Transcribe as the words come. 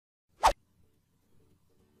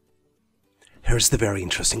Here's the very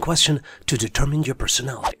interesting question to determine your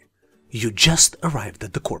personality. You just arrived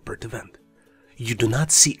at the corporate event. You do not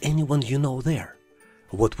see anyone you know there.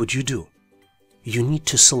 What would you do? You need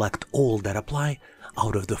to select all that apply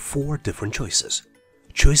out of the 4 different choices.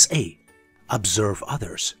 Choice A. Observe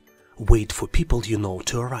others. Wait for people you know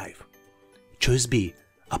to arrive. Choice B.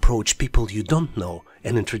 Approach people you don't know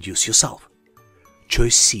and introduce yourself.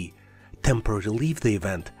 Choice C. Temporarily leave the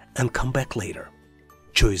event and come back later.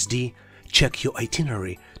 Choice D. Check your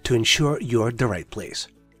itinerary to ensure you're at the right place.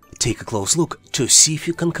 Take a close look to see if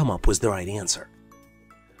you can come up with the right answer.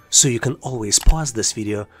 So you can always pause this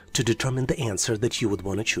video to determine the answer that you would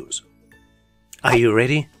want to choose. Are you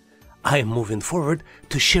ready? I am moving forward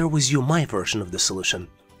to share with you my version of the solution.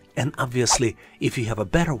 And obviously, if you have a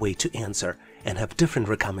better way to answer and have different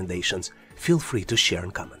recommendations, feel free to share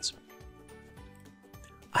in comments.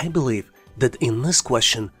 I believe that in this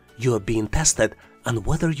question, you are being tested on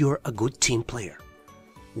whether you're a good team player.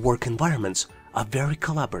 Work environments are very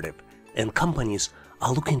collaborative, and companies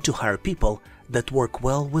are looking to hire people that work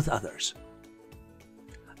well with others.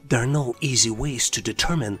 There are no easy ways to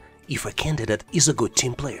determine if a candidate is a good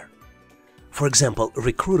team player. For example,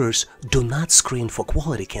 recruiters do not screen for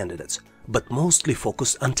quality candidates, but mostly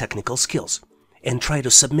focus on technical skills and try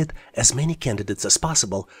to submit as many candidates as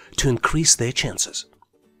possible to increase their chances.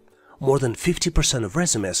 More than 50% of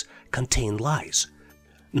resumes contain lies.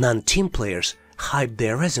 Non-team players hide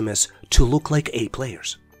their resumes to look like A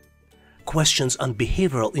players. Questions on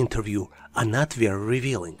behavioral interview are not very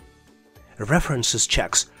revealing. References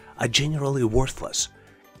checks are generally worthless.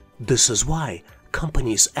 This is why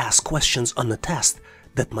companies ask questions on the test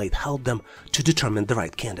that might help them to determine the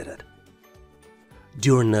right candidate.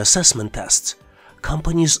 During the assessment tests,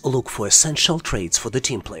 companies look for essential traits for the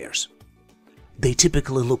team players. They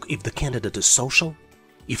typically look if the candidate is social,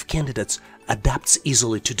 if candidate adapts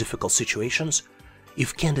easily to difficult situations,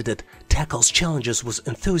 if candidate tackles challenges with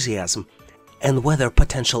enthusiasm, and whether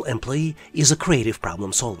potential employee is a creative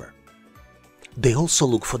problem solver. They also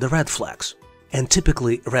look for the red flags, and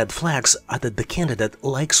typically red flags are that the candidate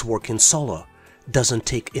likes working solo, doesn't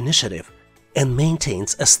take initiative, and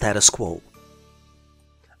maintains a status quo.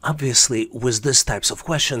 Obviously, with these types of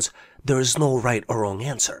questions, there is no right or wrong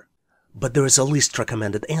answer, but there is a least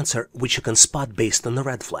recommended answer which you can spot based on the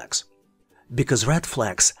red flags. Because red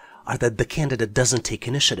flags are that the candidate doesn't take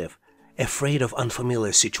initiative, afraid of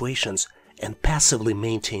unfamiliar situations, and passively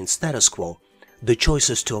maintains status quo, the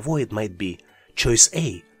choices to avoid might be choice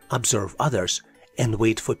A, observe others and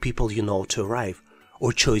wait for people you know to arrive,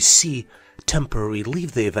 or choice C, temporarily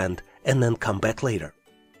leave the event and then come back later.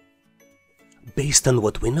 Based on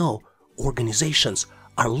what we know, organizations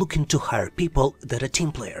are looking to hire people that are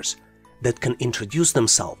team players, that can introduce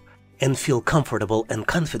themselves and feel comfortable and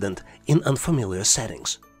confident in unfamiliar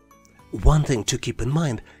settings. One thing to keep in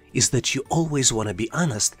mind is that you always want to be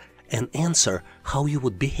honest and answer how you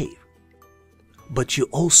would behave. But you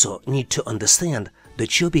also need to understand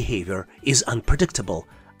that your behavior is unpredictable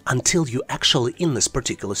until you're actually in this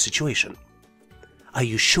particular situation. Are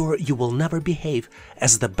you sure you will never behave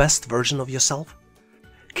as the best version of yourself?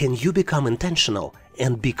 Can you become intentional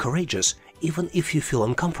and be courageous even if you feel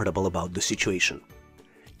uncomfortable about the situation?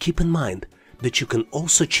 Keep in mind that you can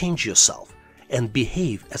also change yourself and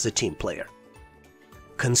behave as a team player.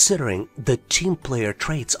 Considering that team player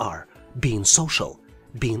traits are being social,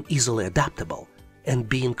 being easily adaptable, and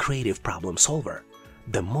being creative problem solver,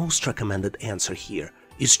 the most recommended answer here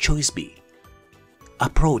is choice B.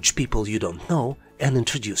 Approach people you don't know and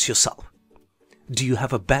introduce yourself. Do you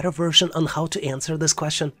have a better version on how to answer this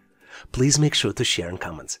question? Please make sure to share in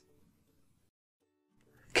comments.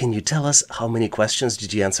 Can you tell us how many questions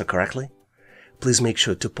did you answer correctly? Please make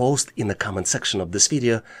sure to post in the comment section of this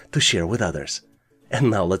video to share with others. And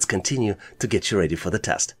now let's continue to get you ready for the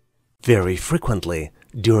test. Very frequently,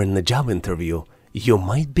 during the job interview, you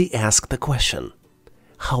might be asked the question,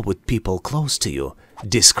 how would people close to you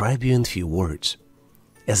describe you in few words?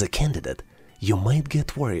 As a candidate, you might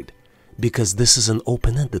get worried because this is an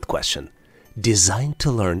open-ended question designed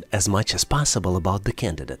to learn as much as possible about the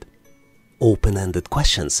candidate. Open-ended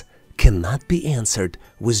questions cannot be answered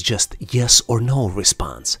with just yes or no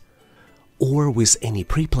response, or with any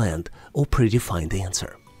pre-planned or predefined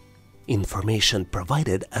answer. Information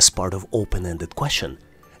provided as part of open-ended question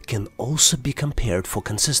can also be compared for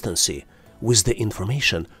consistency with the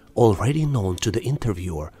information already known to the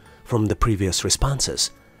interviewer from the previous responses,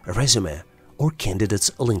 resume, or candidate's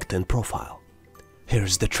LinkedIn profile.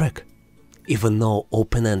 Here's the trick. Even though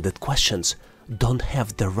open-ended questions don't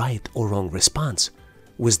have the right or wrong response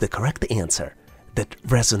with the correct answer that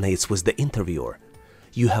resonates with the interviewer,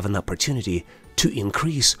 you have an opportunity to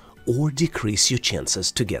increase or decrease your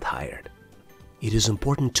chances to get hired. It is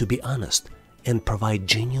important to be honest and provide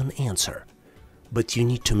genuine answer, but you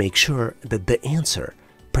need to make sure that the answer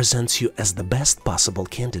presents you as the best possible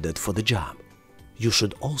candidate for the job. You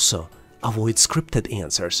should also avoid scripted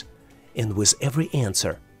answers, and with every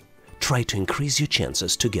answer, try to increase your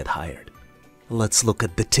chances to get hired. Let's look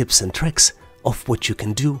at the tips and tricks of what you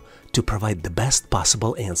can do to provide the best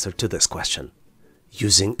possible answer to this question.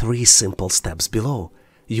 Using 3 simple steps below,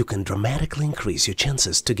 you can dramatically increase your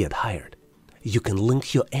chances to get hired. You can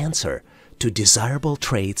link your answer to desirable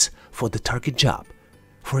traits for the target job.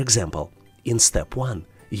 For example, in step 1,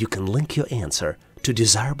 you can link your answer to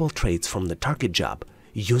desirable traits from the target job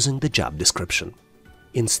using the job description.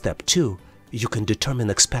 In step 2, you can determine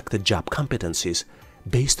expected job competencies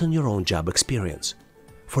based on your own job experience.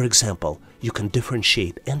 For example, you can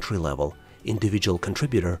differentiate entry-level, individual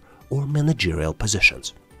contributor, or managerial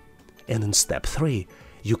positions. And in step 3,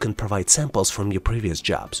 you can provide samples from your previous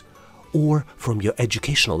jobs or from your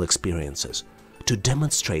educational experiences to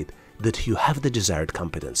demonstrate that you have the desired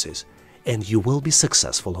competencies and you will be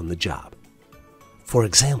successful on the job. For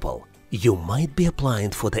example, you might be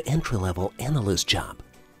applying for the entry-level analyst job,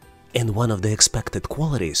 and one of the expected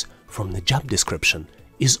qualities from the job description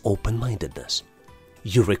is open-mindedness.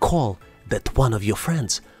 You recall that one of your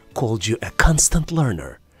friends called you a constant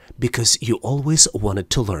learner because you always wanted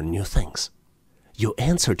to learn new things. Your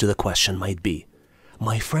answer to the question might be,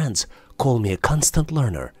 "My friends call me a constant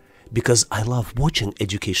learner because I love watching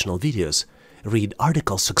educational videos, read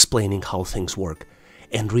articles explaining how things work,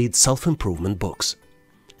 and read self-improvement books."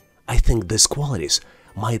 I think these qualities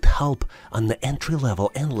might help on the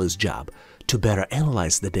entry-level analyst job to better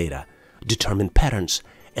analyze the data, determine patterns,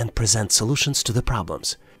 and present solutions to the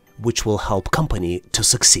problems, which will help company to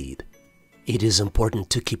succeed. It is important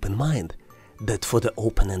to keep in mind that for the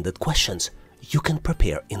open-ended questions, you can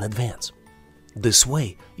prepare in advance. This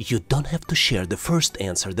way, you don't have to share the first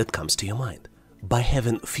answer that comes to your mind. By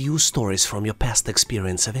having few stories from your past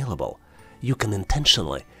experience available, you can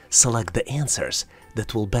intentionally select the answers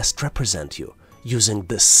that will best represent you using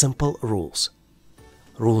these simple rules.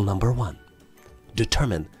 Rule number 1.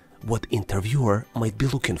 Determine what interviewer might be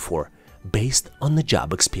looking for based on the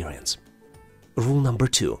job experience. Rule number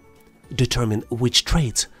 2. Determine which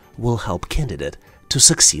traits will help candidate to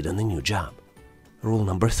succeed in the new job. Rule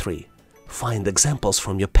number 3. Find examples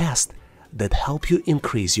from your past that help you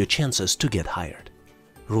increase your chances to get hired.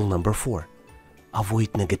 Rule number 4.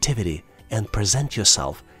 Avoid negativity and present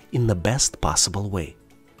yourself in the best possible way.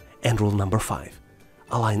 And rule number 5.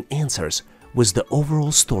 Align answers with the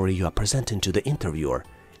overall story you are presenting to the interviewer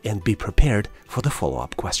and be prepared for the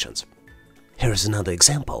follow-up questions. Here's another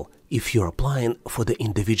example if you're applying for the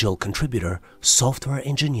individual contributor software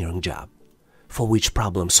engineering job, for which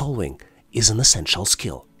problem solving is an essential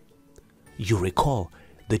skill. You recall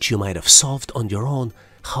that you might have solved on your own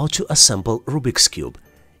how to assemble Rubik's Cube,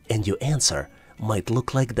 and your answer might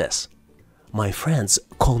look like this. "My friends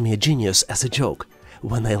call me a genius as a joke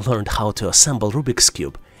when I learned how to assemble Rubik's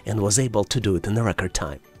Cube and was able to do it in a record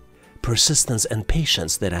time. Persistence and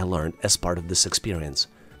patience that I learned as part of this experience.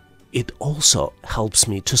 It also helps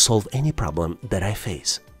me to solve any problem that I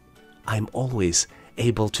face. I'm always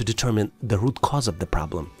able to determine the root cause of the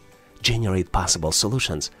problem, generate possible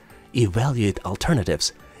solutions, evaluate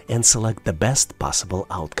alternatives, and select the best possible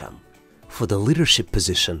outcome." For the leadership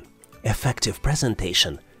position, effective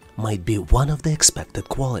presentation might be one of the expected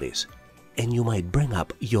qualities, and you might bring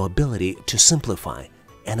up your ability to simplify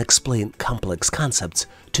and explain complex concepts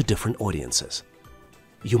to different audiences.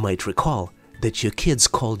 You might recall that your kids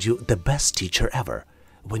called you the best teacher ever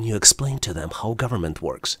when you explained to them how government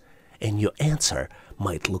works, and your answer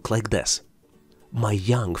might look like this. "My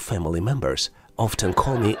young family members often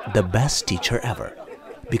call me the best teacher ever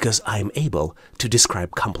because I am able to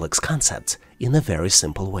describe complex concepts in a very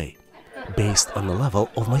simple way, based on the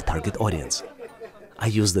level of my target audience. I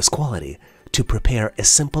use this quality to prepare a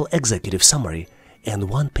simple executive summary and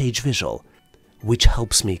one-page visual, which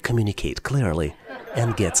helps me communicate clearly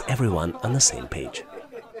and gets everyone on the same page."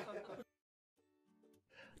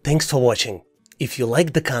 Thanks for watching. If you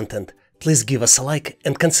liked the content, please give us a like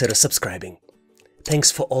and consider subscribing.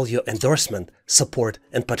 Thanks for all your endorsement, support,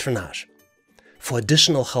 and patronage. For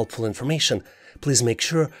additional helpful information, please make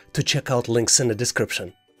sure to check out links in the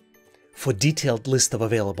description. For detailed list of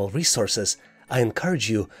available resources, I encourage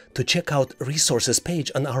you to check out resources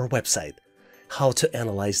page on our website,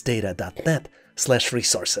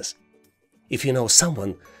 howtoanalyzedata.net/resources. If you know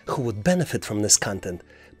someone who would benefit from this content,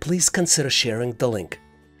 please consider sharing the link.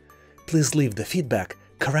 Please leave the feedback,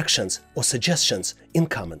 corrections, or suggestions in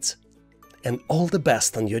comments. And all the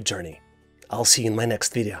best on your journey. I'll see you in my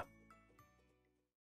next video.